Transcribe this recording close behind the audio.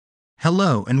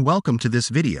Hello and welcome to this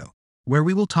video, where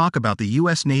we will talk about the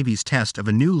US Navy's test of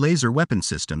a new laser weapon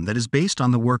system that is based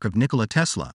on the work of Nikola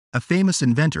Tesla, a famous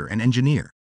inventor and engineer.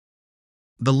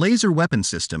 The laser weapon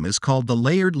system is called the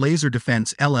Layered Laser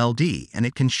Defense (LLD), and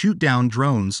it can shoot down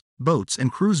drones, boats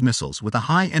and cruise missiles with a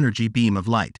high-energy beam of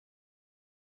light.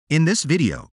 In this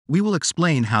video, we will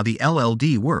explain how the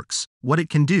LLD works, what it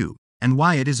can do, and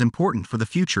why it is important for the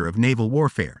future of naval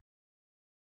warfare.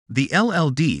 The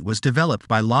LLD was developed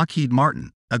by Lockheed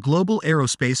Martin, a global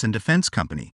aerospace and defense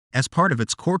company, as part of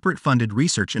its corporate-funded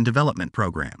research and development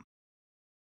program.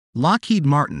 Lockheed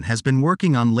Martin has been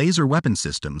working on laser weapon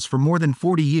systems for more than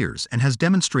 40 years and has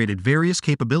demonstrated various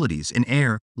capabilities in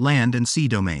air, land, and sea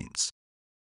domains.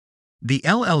 The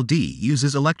LLD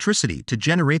uses electricity to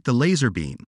generate the laser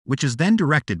beam, which is then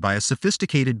directed by a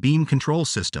sophisticated beam control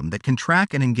system that can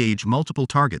track and engage multiple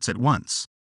targets at once.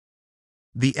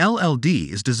 The LLD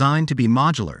is designed to be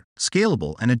modular,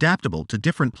 scalable, and adaptable to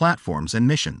different platforms and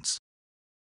missions.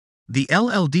 The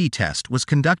LLD test was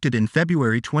conducted in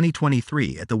February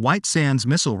 2023 at the White Sands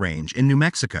Missile Range in New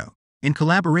Mexico, in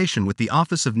collaboration with the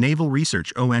Office of Naval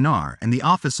Research (ONR) and the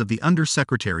Office of the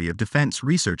Undersecretary of Defense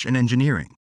Research and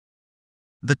Engineering.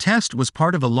 The test was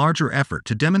part of a larger effort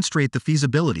to demonstrate the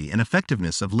feasibility and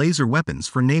effectiveness of laser weapons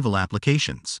for naval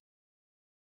applications.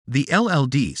 The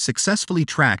LLD successfully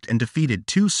tracked and defeated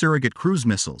two surrogate cruise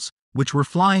missiles, which were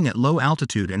flying at low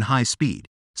altitude and high speed,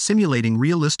 simulating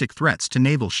realistic threats to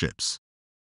naval ships.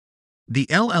 The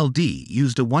LLD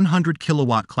used a 100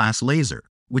 kilowatt class laser,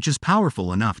 which is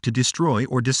powerful enough to destroy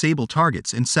or disable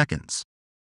targets in seconds.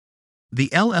 The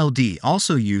LLD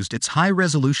also used its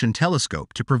high-resolution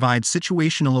telescope to provide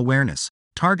situational awareness,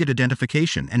 target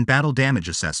identification, and battle damage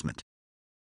assessment.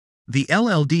 The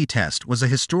LLD test was a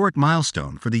historic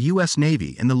milestone for the US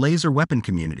Navy and the laser weapon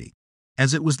community,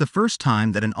 as it was the first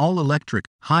time that an all-electric,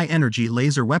 high-energy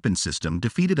laser weapon system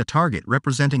defeated a target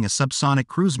representing a subsonic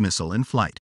cruise missile in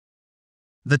flight.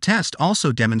 The test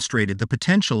also demonstrated the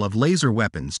potential of laser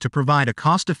weapons to provide a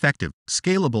cost-effective,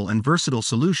 scalable, and versatile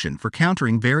solution for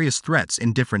countering various threats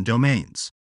in different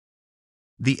domains.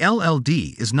 The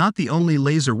LLD is not the only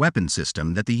laser weapon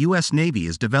system that the US Navy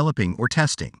is developing or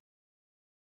testing.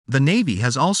 The Navy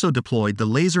has also deployed the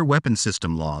Laser Weapon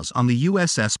System laws on the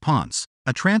USS Ponce,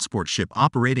 a transport ship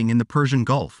operating in the Persian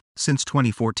Gulf, since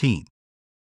 2014.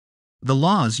 The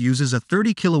laws uses a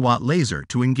 30 kilowatt laser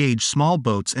to engage small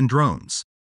boats and drones.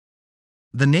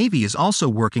 The Navy is also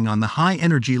working on the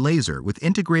high-energy laser with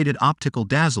integrated optical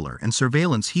dazzler and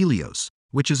surveillance Helios,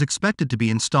 which is expected to be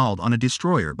installed on a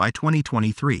destroyer by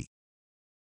 2023.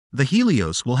 The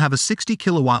Helios will have a 60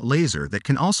 kilowatt laser that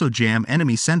can also jam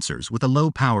enemy sensors with a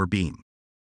low-power beam.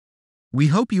 We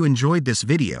hope you enjoyed this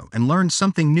video and learned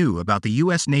something new about the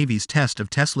US Navy's test of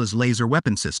Tesla's laser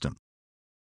weapon system.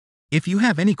 If you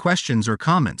have any questions or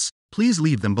comments, please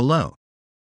leave them below.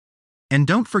 And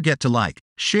don't forget to like,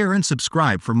 share, and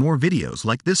subscribe for more videos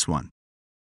like this one.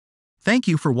 Thank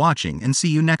you for watching and see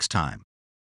you next time.